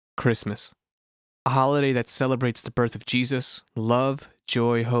Christmas, a holiday that celebrates the birth of Jesus, love,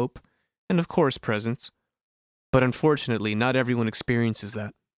 joy, hope, and of course presents. But unfortunately, not everyone experiences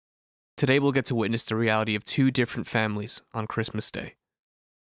that. Today we'll get to witness the reality of two different families on Christmas Day.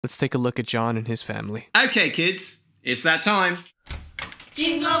 Let's take a look at John and his family. Okay, kids, it's that time.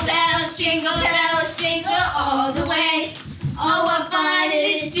 Jingle bells, jingle all the way. Oh, what fun it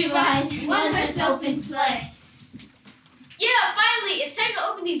is to ride one horse open sleigh. Yeah, finally, it's time to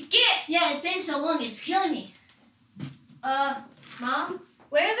open these gifts. Yeah, it's been so long, it's killing me. Mom,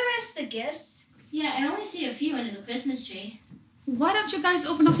 where are the rest of the gifts? Yeah, I only see a few under the Christmas tree. Why don't you guys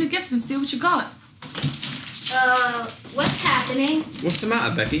open up your gifts and see what you got? What's happening? What's the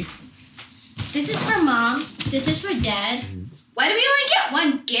matter, Becky? This is for Mom. This is for Dad. Why do we only get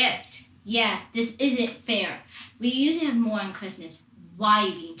one gift? Yeah, this isn't fair. We usually have more on Christmas. Why are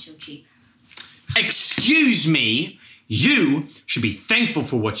you being so cheap? Excuse me? You should be thankful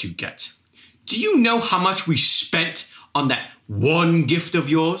for what you get. Do you know how much we spent on that one gift of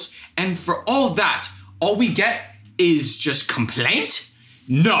yours? And for all that, all we get is just complaint?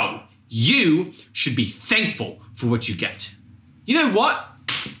 No, you should be thankful for what you get. You know what?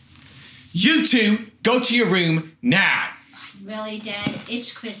 You two go to your room now. Really, Dad?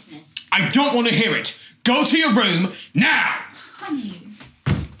 It's Christmas. I don't want to hear it. Go to your room now. Honey.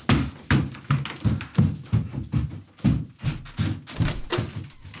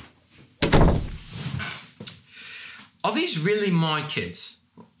 Are these really my kids?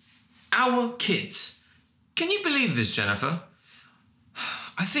 Our kids? Can you believe this, Jennifer?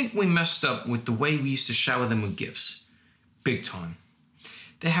 I think we messed up with the way we used to shower them with gifts. Big time.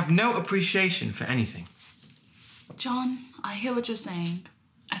 They have no appreciation for anything. John, I hear what you're saying.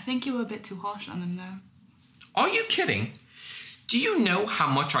 I think you were a bit too harsh on them, though. Are you kidding? Do you know how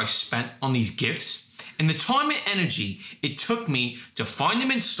much I spent on these gifts? And the time and energy it took me to find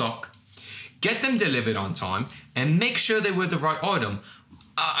them in stock, get them delivered on time, and make sure they were the right item.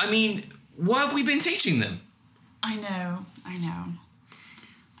 What have we been teaching them? I know.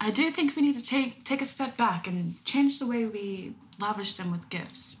 I do think we need to take a step back and change the way we lavish them with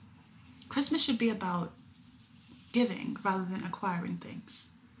gifts. Christmas should be about giving rather than acquiring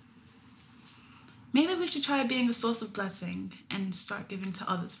things. Maybe we should try being a source of blessing and start giving to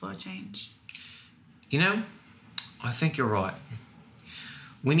others for a change. You know, I think you're right.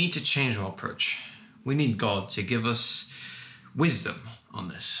 We need to change our approach. We need God to give us wisdom on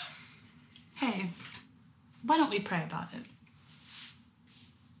this. Hey, why don't we pray about it?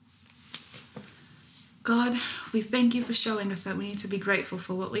 God, we thank you for showing us that we need to be grateful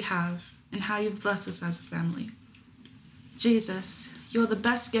for what we have and how you've blessed us as a family. Jesus, you're the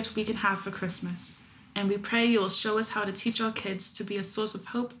best gift we can have for Christmas, and we pray you will show us how to teach our kids to be a source of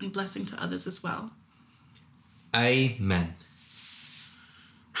hope and blessing to others as well. Amen.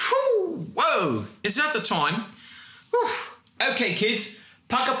 Whew, whoa, is that the time? Whew. Okay, kids,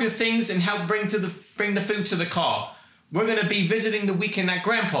 pack up your things and help bring the food to the car. We're going to be visiting the weekend at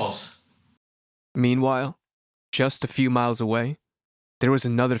Grandpa's. Meanwhile, just a few miles away, there was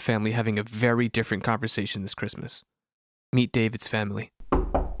another family having a very different conversation this Christmas. Meet David's family.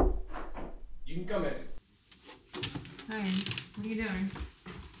 You can come in. Hi, what are you doing?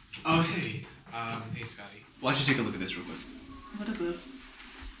 Oh, hey. Hey, Scotty. Why don't you take a look at this real quick? What is this?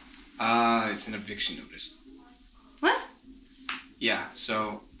 It's an eviction notice. What? Yeah,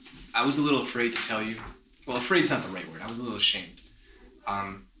 so I was a little afraid to tell you. Well, afraid is not the right word. I was a little ashamed.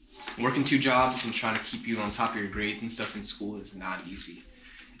 Working 2 jobs and trying to keep you on top of your grades and stuff in school is not easy.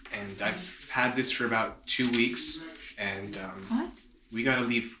 And I've had this for about 2 weeks, and What? we gotta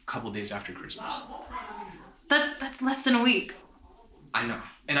leave a couple days after Christmas. That's less than a week. I know.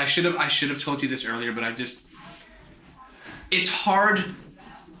 And I should have told you this earlier, but it's hard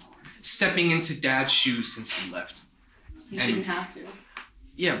stepping into Dad's shoes since he left. You shouldn't have to.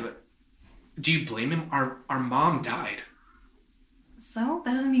 Yeah, but do you blame him? Our mom died. So?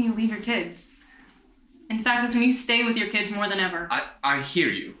 That doesn't mean you leave your kids. In fact, that's when you stay with your kids more than ever. I hear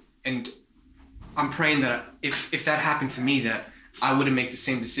you. And I'm praying that if that happened to me, that I wouldn't make the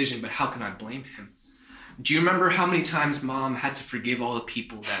same decision, but how can I blame him? Do you remember how many times Mom had to forgive all the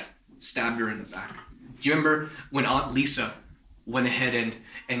people that stabbed her in the back? Do you remember when Aunt Lisa went ahead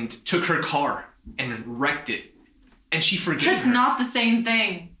and took her car and wrecked it? And she forgave her. That's not the same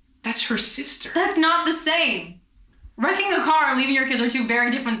thing. That's her sister. That's not the same. Wrecking a car and leaving your kids are 2 very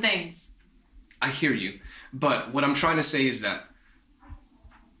different things. I hear you. But what I'm trying to say is that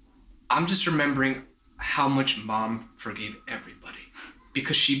I'm just remembering how much Mom forgave everybody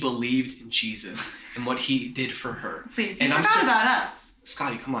because she believed in Jesus and what he did for her. Please, you forgot about us.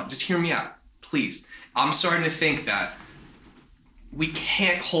 Scotty, come on, just hear me out, please. I'm starting to think that we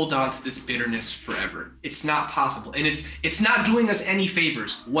can't hold on to this bitterness forever. It's not possible. And it's not doing us any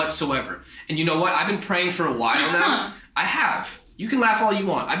favors whatsoever. And you know what? I've been praying for a while now. I have. You can laugh all you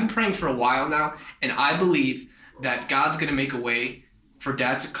want. I've been praying for a while now, and I believe that God's going to make a way for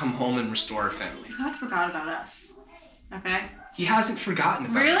Dad to come home and restore our family. God forgot about us. Okay? He hasn't forgotten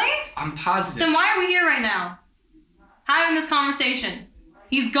about us. Really? I'm positive. Then why are we here right now? Having this conversation.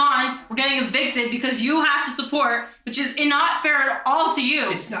 He's gone. We're getting evicted because you have to support, which is not fair at all to you.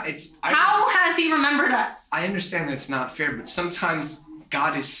 It's not. How has he remembered us? I understand that it's not fair, but sometimes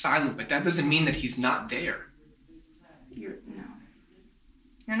God is silent, but that doesn't mean that he's not there. No.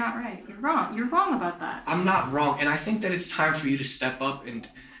 You're not right. You're wrong. You're wrong about that. I'm not wrong, and I think that it's time for you to step up and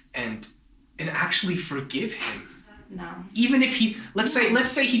actually forgive him. No. Even if let's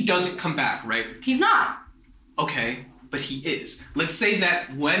say he doesn't come back, right? He's not. Okay, but he is. Let's say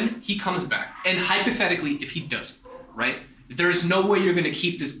that when he comes back, and hypothetically, if he doesn't, right? There's no way you're going to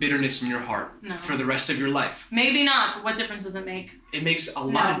keep this bitterness in your heart for the rest of your life. Maybe not, but what difference does it make? It makes a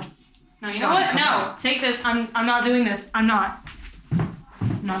lot of... No, you know what? No, take this. I'm not doing this. I'm not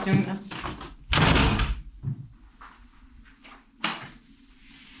doing this.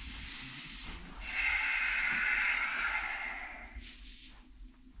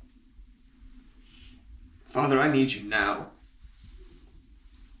 Father, I need you now.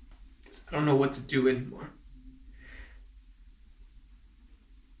 I don't know what to do anymore.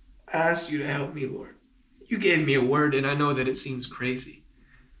 I asked you to help me, Lord. You gave me a word, and I know that it seems crazy.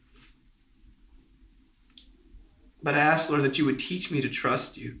 But I asked, Lord, that you would teach me to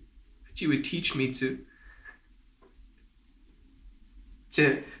trust you, that you would teach me to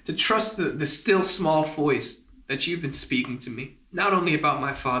trust the still small voice that you've been speaking to me, not only about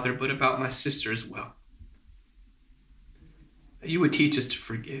my father, but about my sister as well. That you would teach us to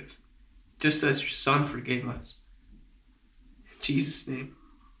forgive, just as your son forgave us. In Jesus' name.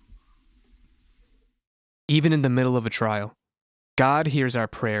 Even in the middle of a trial, God hears our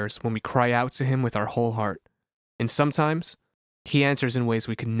prayers when we cry out to him with our whole heart. And sometimes, he answers in ways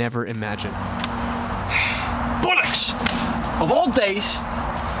we could never imagine. Bullocks! Of all days,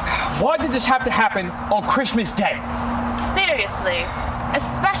 why did this have to happen on Christmas Day? Seriously,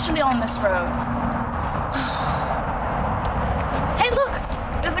 especially on this road. Hey, look,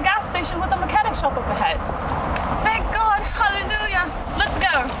 there's a gas station with a mechanic shop up ahead. Thank God, hallelujah. Let's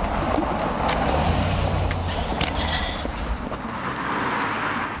go.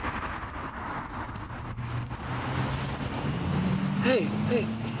 Hey,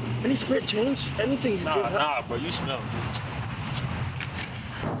 any spare change? Anything you give? Nah, bro, you smell.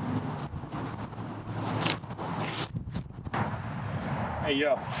 Hey,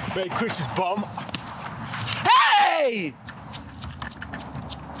 yo, Merry Christmas, bum. Hey!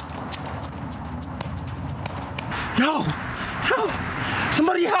 No!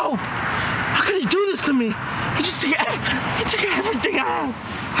 Somebody help! How could he do this to me? He took everything I have.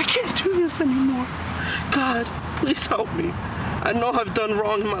 I can't do this anymore. God, please help me. I know I've done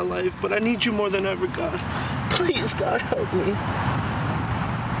wrong in my life, but I need you more than ever, God. Please, God, help me.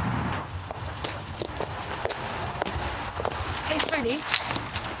 Hey, sweetie,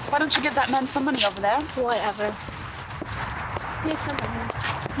 why don't you give that man some money over there? Whatever. Here's some money.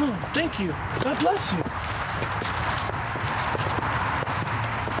 Oh, thank you. God bless you.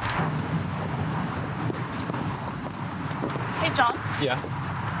 Hey, John. Yeah.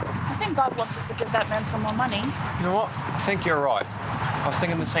 I think God wants us to give that man some more money. You know what? I think you're right. I was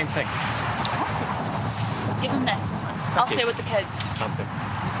thinking the same thing. Awesome. Give him this. I'll stay with the kids. Sounds good.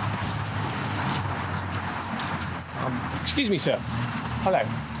 Excuse me, sir. Hello.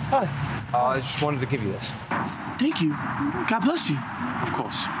 Hi. I just wanted to give you this. Thank you. God bless you. Of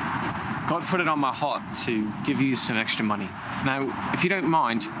course. God put it on my heart to give you some extra money. Now, if you don't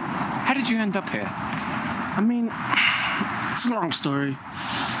mind, how did you end up here? I mean, it's a long story.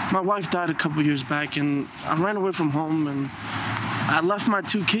 My wife died a couple years back, and I ran away from home, and I left my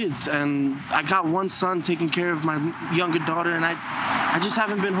 2 kids, and I got one son taking care of my younger daughter, and I just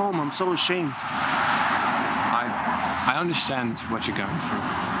haven't been home. I'm so ashamed. I understand what you're going through.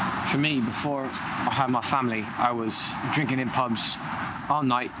 For me, before I had my family, I was drinking in pubs all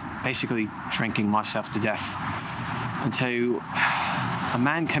night, basically drinking myself to death, until a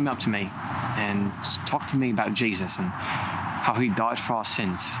man came up to me and talked to me about Jesus and how he died for our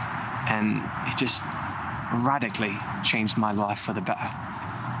sins, and it just radically changed my life for the better.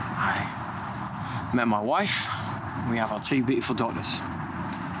 I met my wife, we have our 2 beautiful daughters,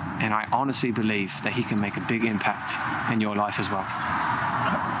 and I honestly believe that he can make a big impact in your life as well.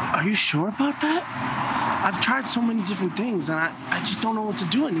 Are you sure about that? I've tried so many different things, and I just don't know what to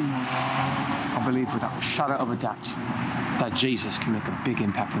do anymore. I believe without a shadow of a doubt that Jesus can make a big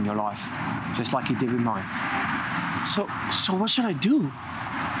impact on your life, just like he did with mine. So what should I do?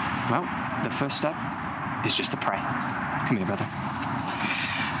 Well, the first step is just to pray. Come here, brother.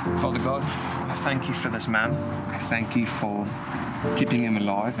 Father God, I thank you for this man. I thank you for keeping him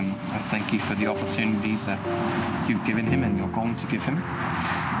alive, and I thank you for the opportunities that you've given him and you're going to give him.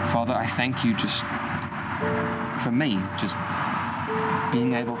 Father, I thank you just for me, just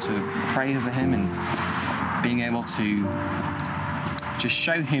being able to pray over him and being able to just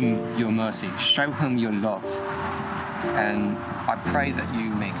show him your mercy, show him your love. And I pray that you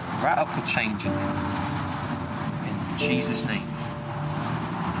make radical change in him. In Jesus' name.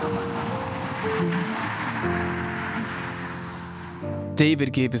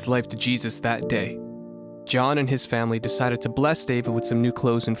 David gave his life to Jesus that day. John and his family decided to bless David with some new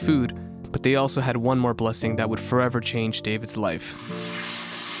clothes and food, but they also had one more blessing that would forever change David's life.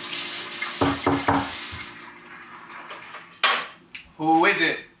 Who is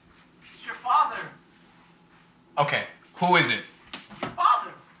it? It's your father. Okay, who is it? Your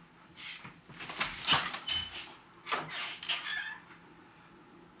father.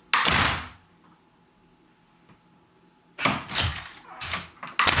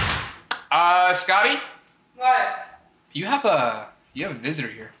 Scotty? What? You have a visitor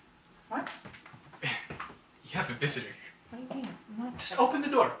here. What? You have a visitor here. What do you mean? What? Just open the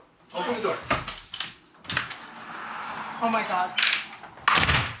door. Open the door. Oh my God.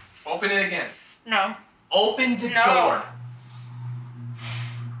 Open it again. No. Open the No. door.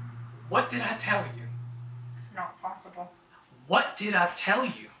 What did I tell you? It's not possible. What did I tell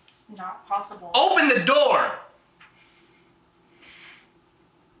you? It's not possible. Open the door!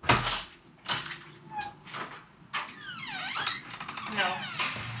 No.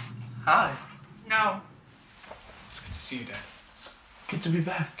 Hi. No. It's good to see you, Dad. Good to be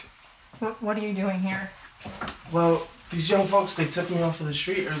back. What are you doing here? Well, these young folks, they took me off of the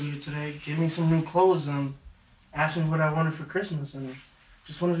street earlier today, gave me some new clothes, and asked me what I wanted for Christmas, and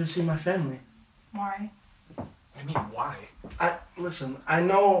just wanted to see my family. Why? What do you mean, why? Listen, I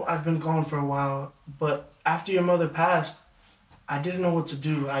know I've been gone for a while, but after your mother passed, I didn't know what to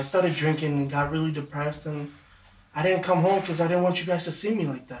do. I started drinking and got really depressed, and I didn't come home because I didn't want you guys to see me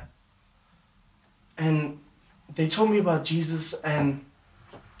like that. And they told me about Jesus, and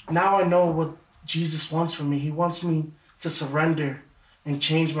now I know what Jesus wants from me. He wants me to surrender and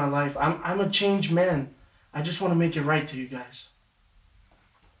change my life. I'm a changed man. I just want to make it right to you guys.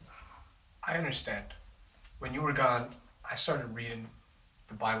 I understand. When you were gone, I started reading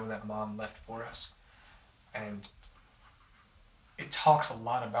the Bible that Mom left for us. And it talks a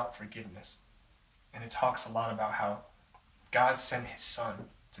lot about forgiveness. And it talks a lot about how God sent his son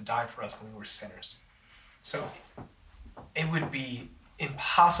to die for us when we were sinners. So it would be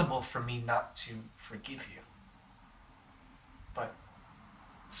impossible for me not to forgive you. But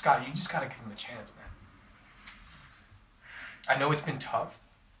Scott, you just gotta give him a chance, man. I know it's been tough.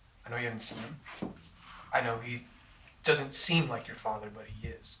 I know you haven't seen him. I know he doesn't seem like your father, but he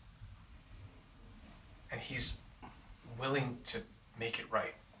is. And he's willing to make it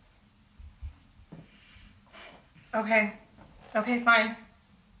right. Okay. Okay, fine.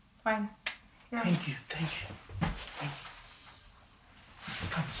 Fine. Yeah. Thank you. Thank you.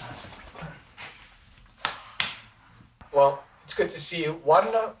 Come, son. Come. Well, it's good to see you. Why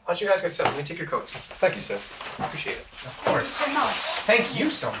don't you guys get settled? Let me take your coats. Thank you, sir. I appreciate it. Of course. So much. Thank you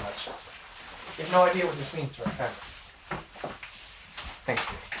so much. You have no idea what this means to our family. Thanks,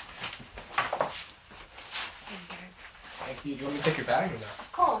 man. Thank you. Do you want me to take your bag or not?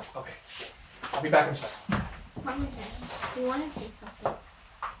 Of course. Okay. I'll be back in a second. Mom and Dad, we want to say something.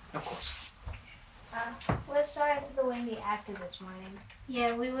 Of course. We're sorry for the way we acted this morning.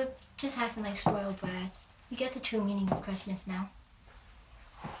 Yeah, we were just acting like spoiled brats. We get the true meaning of Christmas now.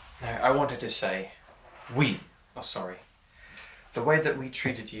 I wanted to say, we are sorry. The way that we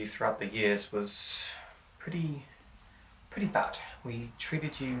treated you throughout the years was pretty bad. We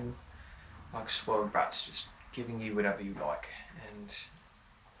treated you like spoiled brats, just giving you whatever you like, and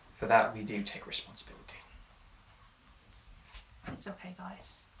for that we do take responsibility. It's okay,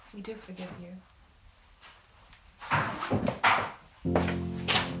 guys. We do forgive you.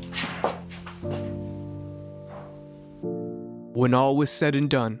 When all was said and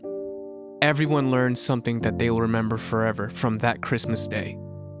done, everyone learned something that they will remember forever from that Christmas day.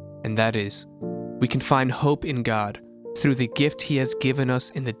 And that is, we can find hope in God through the gift he has given us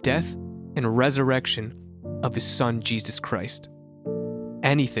in the death and resurrection of his Son, Jesus Christ.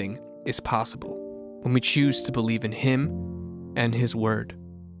 Anything is possible when we choose to believe in him and his word.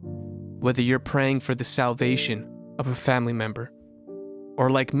 Whether you're praying for the salvation of a family member, or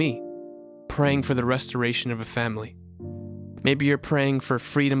like me, praying for the restoration of a family, Maybe you're praying for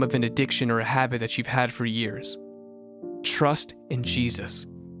freedom of an addiction or a habit that you've had for years. Trust in Jesus.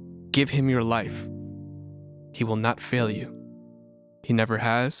 Give him your life. He will not fail you. He never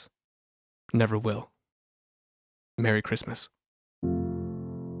has, never will. Merry Christmas.